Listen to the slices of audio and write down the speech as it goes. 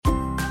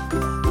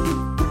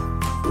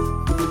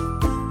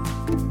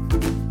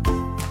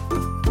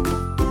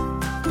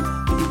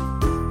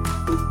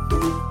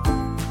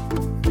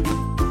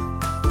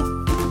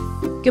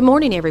Good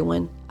morning,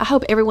 everyone. I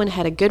hope everyone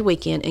had a good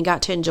weekend and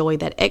got to enjoy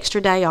that extra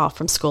day off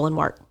from school and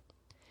work.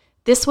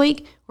 This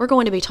week, we're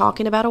going to be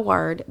talking about a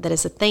word that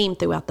is a theme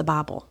throughout the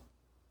Bible.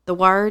 The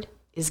word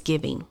is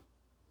giving.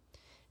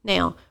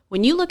 Now,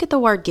 when you look at the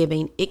word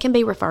giving, it can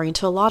be referring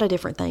to a lot of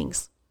different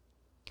things.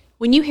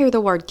 When you hear the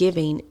word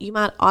giving, you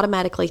might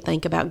automatically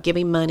think about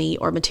giving money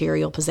or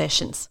material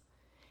possessions.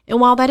 And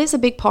while that is a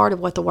big part of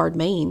what the word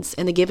means,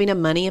 and the giving of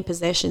money and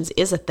possessions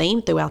is a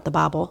theme throughout the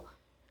Bible,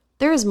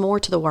 there is more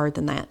to the word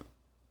than that.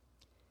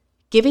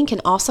 Giving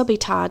can also be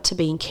tied to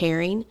being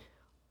caring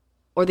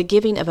or the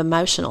giving of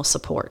emotional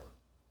support.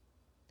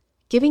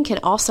 Giving can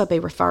also be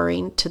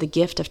referring to the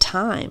gift of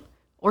time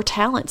or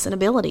talents and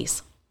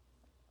abilities.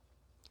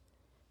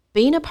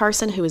 Being a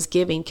person who is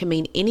giving can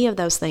mean any of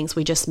those things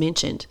we just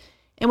mentioned,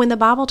 and when the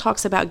Bible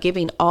talks about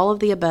giving, all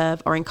of the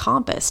above are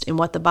encompassed in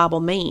what the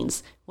Bible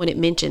means when it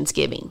mentions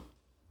giving.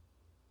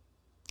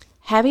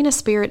 Having a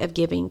spirit of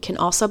giving can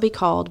also be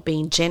called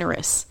being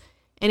generous,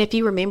 and if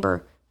you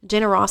remember,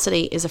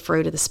 generosity is a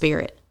fruit of the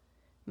Spirit,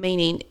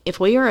 meaning if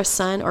we are a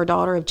son or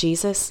daughter of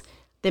Jesus,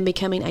 then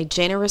becoming a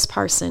generous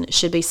person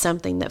should be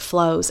something that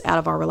flows out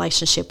of our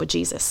relationship with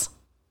Jesus.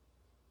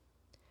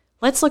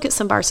 Let's look at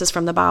some verses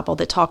from the Bible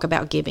that talk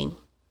about giving.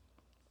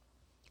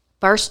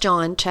 1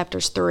 John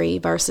chapters 3,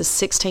 verses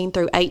 16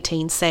 through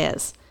 18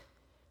 says,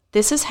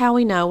 "This is how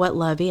we know what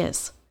love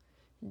is.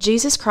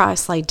 Jesus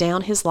Christ laid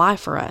down his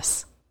life for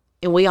us,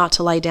 and we ought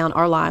to lay down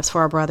our lives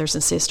for our brothers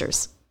and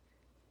sisters.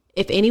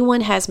 If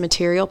anyone has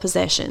material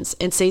possessions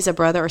and sees a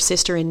brother or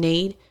sister in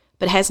need,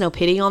 but has no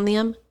pity on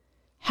them,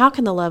 how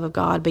can the love of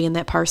God be in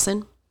that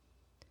person?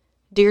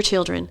 Dear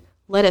children,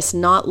 let us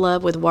not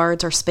love with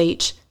words or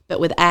speech, but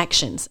with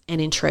actions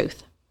and in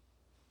truth."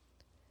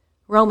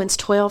 Romans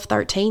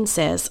 12:13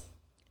 says,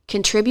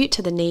 "Contribute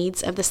to the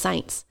needs of the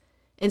saints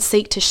and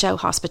seek to show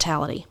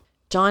hospitality."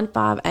 John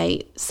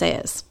 5:8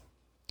 says,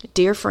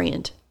 "Dear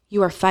friend,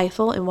 you are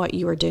faithful in what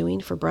you are doing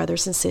for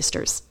brothers and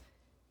sisters,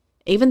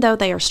 even though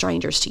they are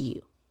strangers to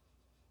you.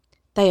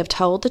 They have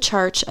told the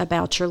church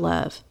about your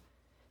love.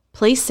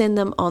 Please send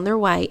them on their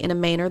way in a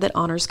manner that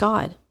honors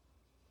God.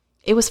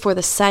 It was for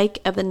the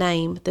sake of the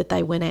name that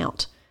they went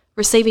out,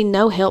 receiving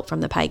no help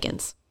from the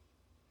pagans.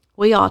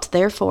 We ought,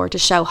 therefore, to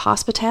show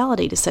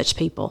hospitality to such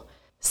people,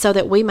 so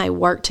that we may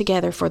work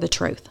together for the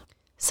truth."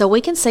 So we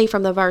can see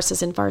from the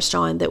verses in 1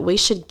 John that we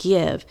should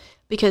give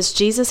because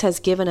Jesus has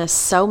given us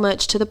so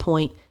much to the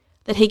point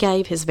that he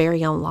gave his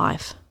very own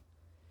life.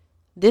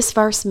 This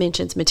verse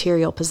mentions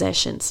material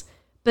possessions,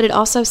 but it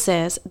also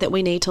says that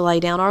we need to lay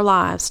down our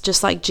lives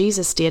just like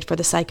Jesus did for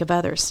the sake of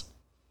others.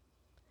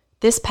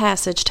 This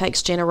passage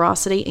takes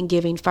generosity and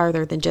giving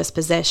further than just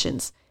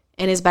possessions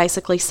and is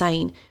basically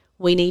saying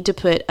we need to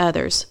put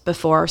others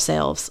before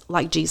ourselves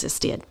like Jesus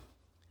did.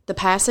 The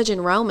passage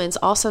in Romans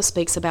also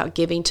speaks about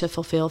giving to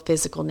fulfill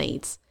physical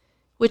needs,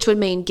 which would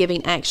mean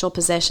giving actual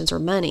possessions or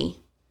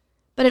money,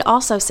 but it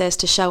also says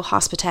to show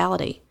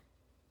hospitality,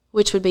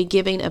 which would be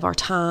giving of our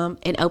time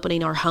and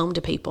opening our home to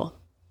people.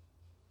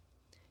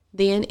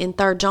 Then in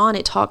 3 John,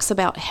 it talks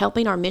about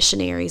helping our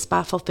missionaries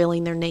by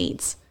fulfilling their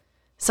needs.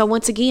 So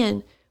once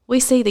again, we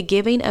see the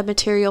giving of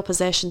material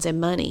possessions and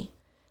money,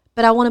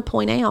 but I want to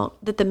point out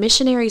that the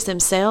missionaries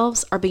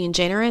themselves are being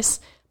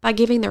generous by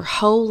giving their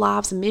whole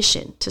lives'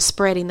 mission to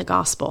spreading the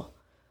gospel.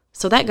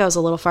 So that goes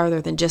a little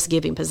further than just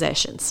giving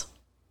possessions.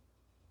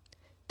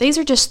 These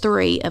are just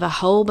 3 of a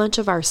whole bunch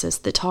of verses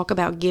that talk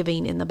about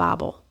giving in the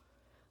Bible.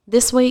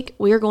 This week,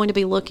 we are going to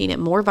be looking at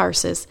more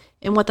verses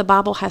and what the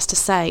Bible has to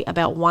say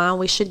about why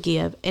we should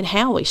give and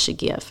how we should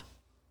give.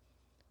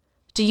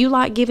 Do you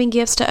like giving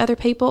gifts to other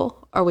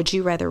people, or would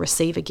you rather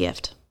receive a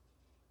gift?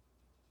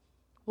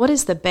 What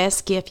is the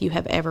best gift you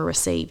have ever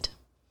received?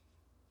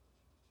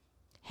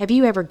 Have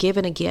you ever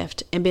given a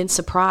gift and been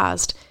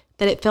surprised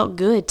that it felt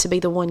good to be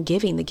the one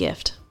giving the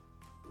gift?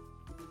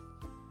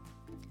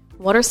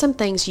 What are some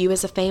things you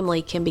as a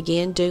family can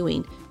begin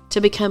doing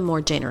to become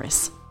more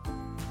generous?